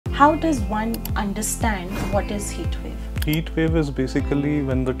How does one understand what is heat wave? Heat wave is basically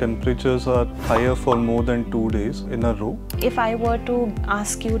when the temperatures are higher for more than 2 days in a row. If I were to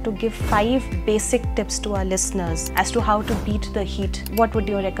ask you to give 5 basic tips to our listeners as to how to beat the heat, what would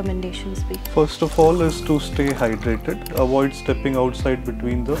your recommendations be? First of all is to stay hydrated. Avoid stepping outside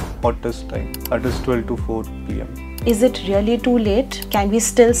between the hottest time, that is 12 to 4 p.m. Is it really too late? Can we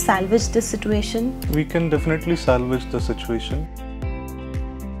still salvage this situation? We can definitely salvage the situation.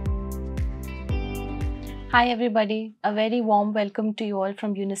 Hi everybody, a very warm welcome to you all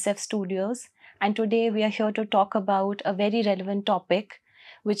from UNICEF studios, and today we are here to talk about a very relevant topic,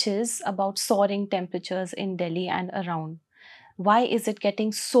 which is about soaring temperatures in Delhi and around. Why is it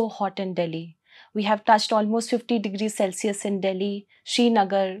getting so hot in Delhi? We have touched almost 50 degrees Celsius in Delhi.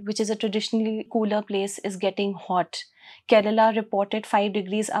 Srinagar, which is a traditionally cooler place, is getting hot. Kerala reported 5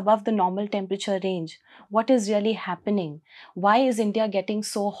 degrees above the normal temperature range. What is really happening? Why is India getting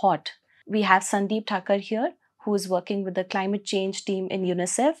so hot? We have Sandeep Thakur here, who is working with the climate change team in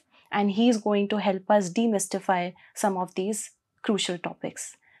UNICEF, and he is going to help us demystify some of these crucial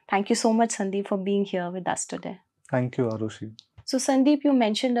topics. Thank you so much, Sandeep, for being here with us today. Thank you, Arushi. So, Sandeep, you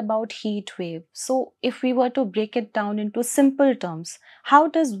mentioned about heat wave. So, if we were to break it down into simple terms, how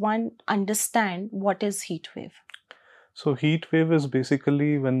does one understand what is heat wave? So heat wave is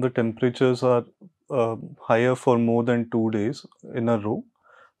basically when the temperatures are higher for more than 2 days in a row.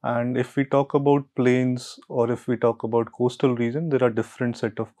 And if we talk about plains or if we talk about coastal region, there are different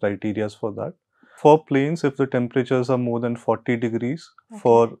set of criteria for that. For plains, if the temperatures are more than 40 degrees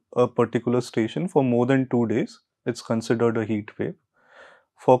for a particular station for more than 2 days, it's considered a heat wave.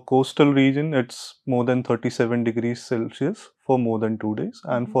 For coastal region, it's more than 37 degrees Celsius for more than 2 days.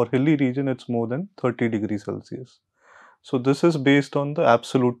 And for hilly region, it's more than 30 degrees Celsius. So this is based on the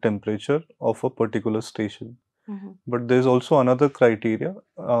absolute temperature of a particular station. But there's also another criteria.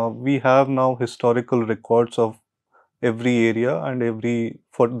 We have now historical records of every area and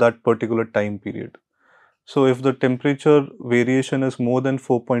for that particular time period. So if the temperature variation is more than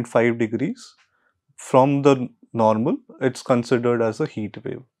 4.5 degrees from the normal, it's considered as a heat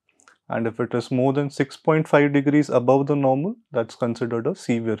wave. And if it is more than 6.5 degrees above the normal, that's considered a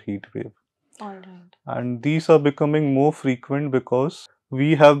severe heat wave. All right. And these are becoming more frequent because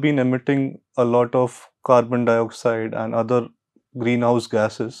we have been emitting a lot of carbon dioxide and other greenhouse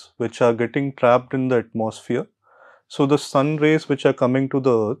gases which are getting trapped in the atmosphere. So the sun rays which are coming to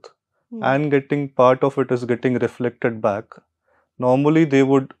the earth and getting part of it is getting reflected back. Normally they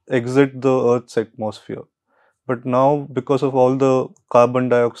would exit the earth's atmosphere. But now because of all the carbon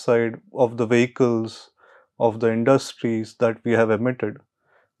dioxide of the vehicles, of the industries that we have emitted,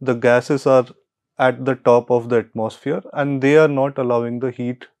 the gases are at the top of the atmosphere and they are not allowing the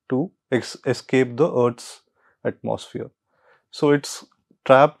heat to escape the Earth's atmosphere. So it's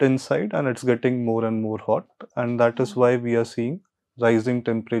trapped inside and it's getting more and more hot, and that is why we are seeing rising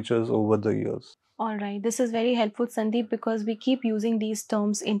temperatures over the years. All right, this is very helpful, Sandeep, because we keep using these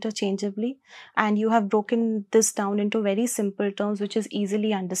terms interchangeably, and you have broken this down into very simple terms, which is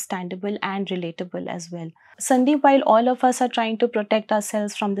easily understandable and relatable as well. Sandeep, while all of us are trying to protect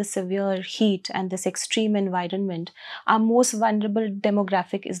ourselves from the severe heat and this extreme environment, our most vulnerable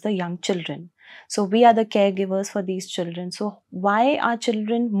demographic is the young children. So we are the caregivers for these children. So why are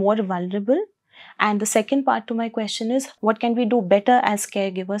children more vulnerable? And the second part to my question is, what can we do better as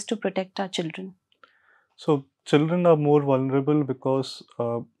caregivers to protect our children? So children are more vulnerable because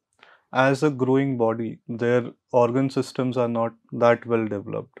as a growing body, their organ systems are not that well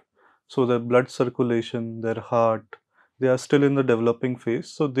developed. So their blood circulation, their heart, they are still in the developing phase.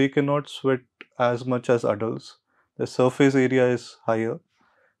 So they cannot sweat as much as adults. The surface area is higher.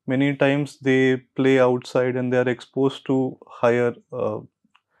 Many times they play outside and they are exposed to higher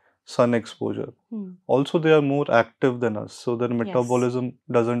sun exposure. Also, they are more active than us. So their metabolism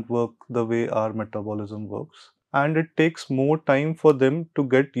doesn't work the way our metabolism works. And it takes more time for them to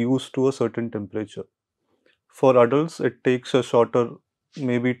get used to a certain temperature. For adults, it takes a shorter,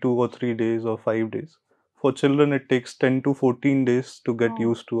 maybe 2 or 3 days or 5 days. For children, it takes 10 to 14 days to get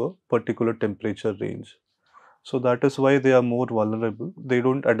used to a particular temperature range. So that is why they are more vulnerable. They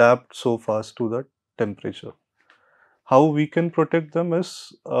don't adapt so fast to that temperature. How we can protect them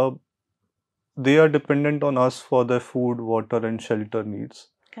is they are dependent on us for their food, water and shelter needs.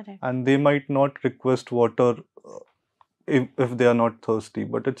 Correct. And they might not request water if they are not thirsty,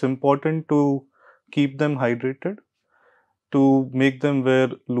 but it's important to keep them hydrated, to make them wear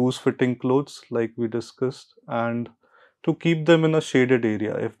loose fitting clothes like we discussed, and to keep them in a shaded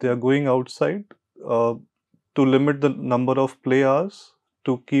area. If they are going outside, to limit the number of play hours,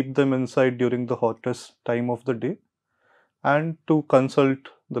 to keep them inside during the hottest time of the day, and to consult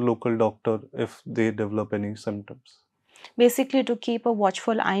the local doctor if they develop any symptoms. Basically, to keep a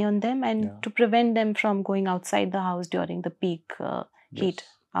watchful eye on them and Yeah. to prevent them from going outside the house during the peak heat Yes.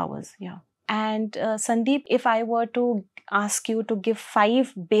 hours. Yeah. And Sandeep, if I were to ask you to give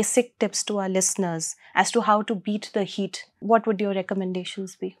 5 basic tips to our listeners as to how to beat the heat, what would your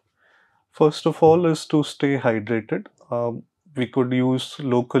recommendations be? First of all is to stay hydrated. We could use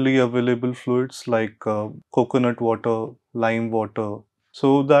locally available fluids like coconut water, lime water,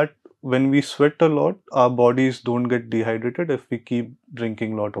 so that when we sweat a lot, our bodies don't get dehydrated if we keep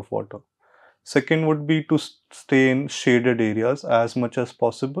drinking a lot of water. Second would be to stay in shaded areas as much as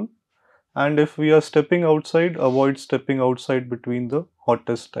possible. And if we are stepping outside, avoid stepping outside between the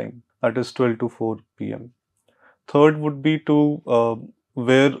hottest time, that is 12 to 4 p.m. Third would be to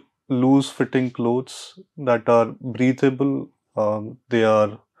wear loose fitting clothes that are breathable. They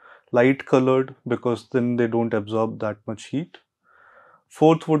are light colored because then they don't absorb that much heat.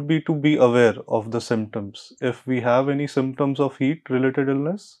 Fourth would be to be aware of the symptoms. If we have any symptoms of heat related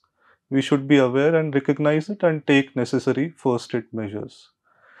illness, we should be aware and recognize it and take necessary first aid measures.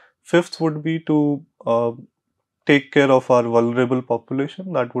 Fifth would be to take care of our vulnerable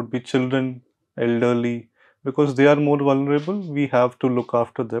population, that would be children, elderly, because they are more vulnerable, we have to look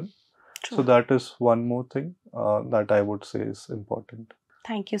after them. So True. that is one more thing that I would say is important.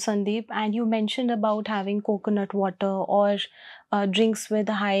 Thank you, Sandeep. And you mentioned about having coconut water or drinks with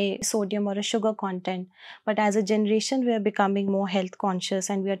a high sodium or a sugar content. But as a generation, we are becoming more health conscious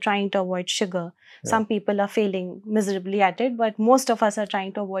and we are trying to avoid sugar. Yeah. Some people are failing miserably at it, but most of us are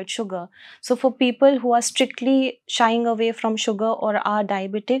trying to avoid sugar. So, for people who are strictly shying away from sugar or are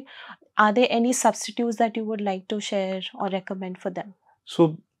diabetic, are there any substitutes that you would like to share or recommend for them?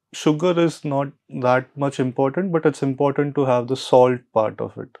 So sugar is not that much important, but it's important to have the salt part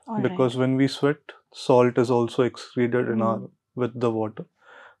of it. All Because right. when we sweat, salt is also excreted in our with the water.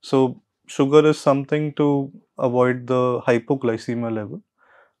 So sugar is something to avoid the hypoglycemia level.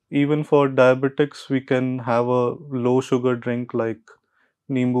 Even for diabetics, we can have a low sugar drink like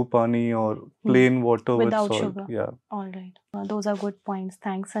nimbu pani or plain water with Without salt. sugar. Yeah. All right. Those are good points.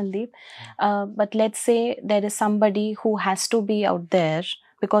 Thanks, Sandeep. But let's say there is somebody who has to be out there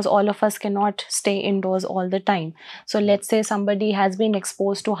because all of us cannot stay indoors all the time. So let's say somebody has been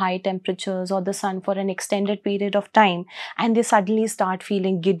exposed to high temperatures or the sun for an extended period of time and they suddenly start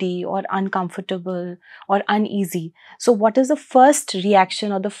feeling giddy or uncomfortable or uneasy. So what is the first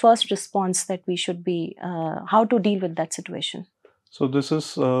reaction or the first response that we should be, how to deal with that situation? So this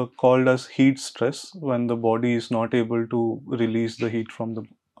is called as heat stress, when the body is not able to release the heat from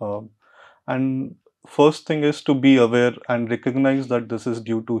the and first thing is to be aware and recognize that this is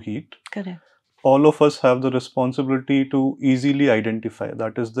due to heat. Correct. All of us have the responsibility to easily identify.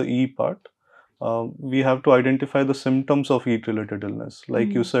 That is the E part. We have to identify the symptoms of heat related illness. Like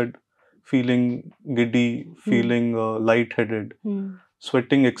you said, feeling giddy, feeling lightheaded,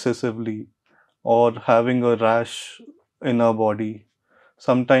 sweating excessively, or having a rash in our body.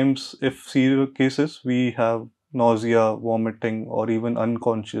 Sometimes, if severe cases, we have nausea, vomiting, or even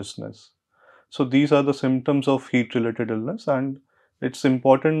unconsciousness. So these are the symptoms of heat related illness, and it's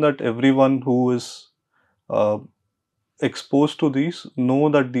important that everyone who is uh, exposed to these know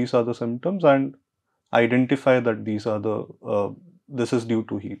that these are the symptoms and identify that these are the this is due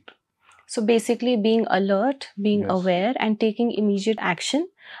to heat. So basically, being alert, being Yes. aware, and taking immediate action,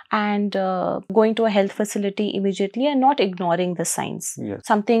 and going to a health facility immediately, and not ignoring the signs. Yes.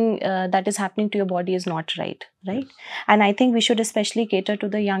 Something that is happening to your body is not right, right? Yes. And I think we should especially cater to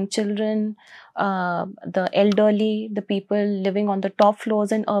the young children, the elderly, the people living on the top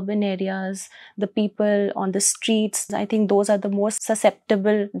floors in urban areas, the people on the streets. I think those are the most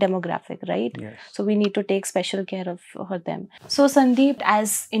susceptible demographic, right? Yes. So we need to take special care of them. So Sandeep,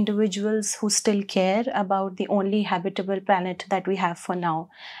 as individuals who still care about the only habitable planet that we have for now,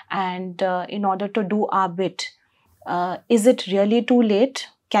 and in order to do our bit, is it really too late?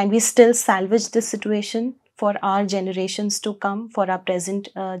 Can we still salvage this situation for our generations to come, for our present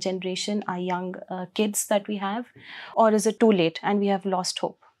generation, our young kids that we have? Or is it too late and we have lost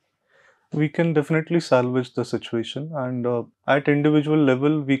hope? We can definitely salvage the situation, and at individual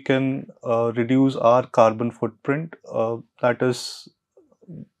level we can reduce our carbon footprint, that is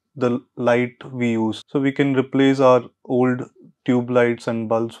the light we use. So we can replace our old tube lights and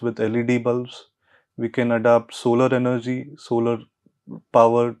bulbs with LED bulbs. We can adapt solar energy, solar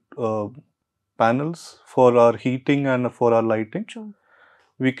powered panels for our heating and for our lighting. True.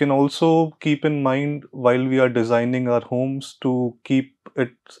 We can also keep in mind while we are designing our homes to keep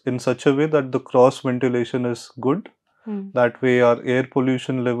it in such a way that the cross ventilation is good. That way our air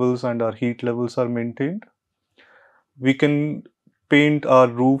pollution levels and our heat levels are maintained. We can paint our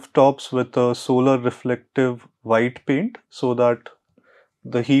rooftops with a solar reflective white paint so that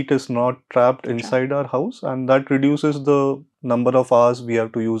the heat is not trapped inside our house, and that reduces the number of hours we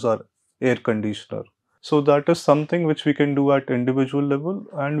have to use our air conditioner. So that is something which we can do at individual level,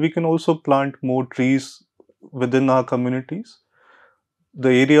 and we can also plant more trees within our communities. The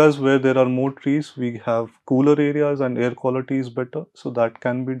areas where there are more trees, we have cooler areas and air quality is better, so that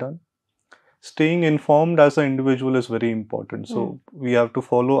can be done. Staying informed as an individual is very important. So we have to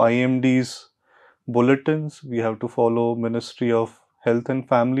follow IMD's bulletins, we have to follow Ministry of Health and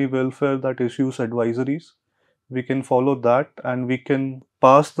Family Welfare that issues advisories. We can follow that, and we can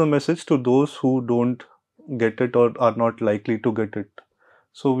pass the message to those who don't get it or are not likely to get it.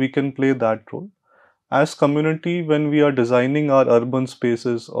 So we can play that role. As community, when we are designing our urban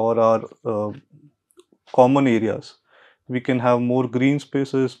spaces or our common areas, we can have more green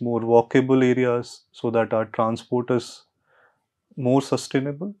spaces, more walkable areas, so that our transport is more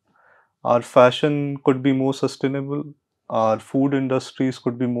sustainable. Our fashion could be more sustainable. Our food industries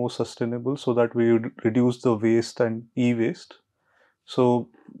could be more sustainable, so that we would reduce the waste and e-waste. So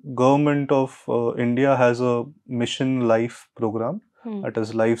government of India has a mission life program, that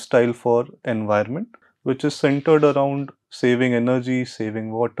is lifestyle for environment, which is centered around saving energy,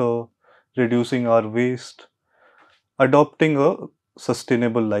 saving water, reducing our waste, adopting a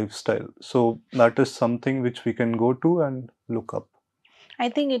sustainable lifestyle. So that is something which we can go to and look up. I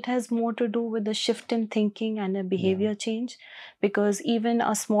think it has more to do with the shift in thinking and a behavior change, because even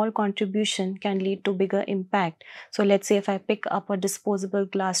a small contribution can lead to bigger impact. So let's say if I pick up a disposable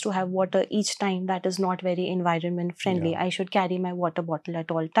glass to have water each time, that is not very environment friendly. I should carry my water bottle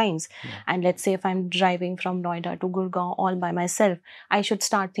at all times. And let's say if I'm driving from Noida to Gurgaon all by myself, I should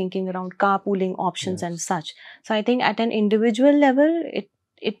start thinking around carpooling options and such. So I think at an individual level,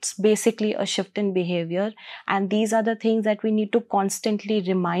 it's basically a shift in behavior, and these are the things that we need to constantly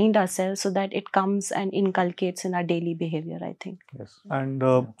remind ourselves so that it comes and inculcates in our daily behavior, I think. Yes, and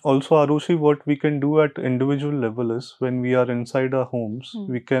also Arushi, what we can do at individual level is, when we are inside our homes,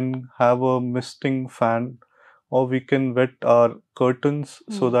 we can have a misting fan, or we can wet our curtains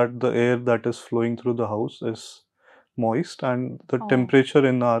so that the air that is flowing through the house is moist and the temperature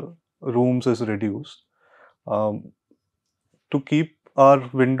in our rooms is reduced. To keep our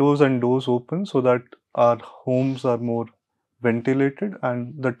windows and doors open so that our homes are more ventilated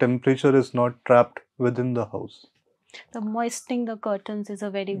and the temperature is not trapped within the house. The moistening the curtains is a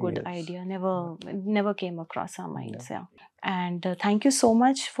very good idea. Never came across our minds. And thank you so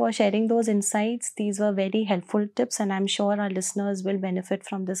much for sharing those insights. These were very helpful tips, and I'm sure our listeners will benefit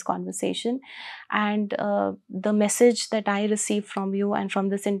from this conversation. And the message that I received from you and from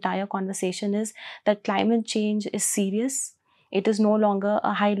this entire conversation is that climate change is serious. It is no longer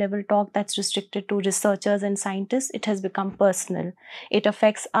a high-level talk that's restricted to researchers and scientists. It has become personal. It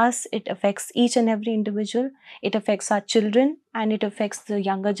affects us. It affects each and every individual. It affects our children, and it affects the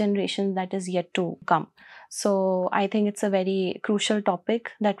younger generation that is yet to come. So I think it's a very crucial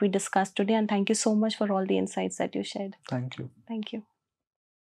topic that we discussed today, and thank you so much for all the insights that you shared. Thank you. Thank you.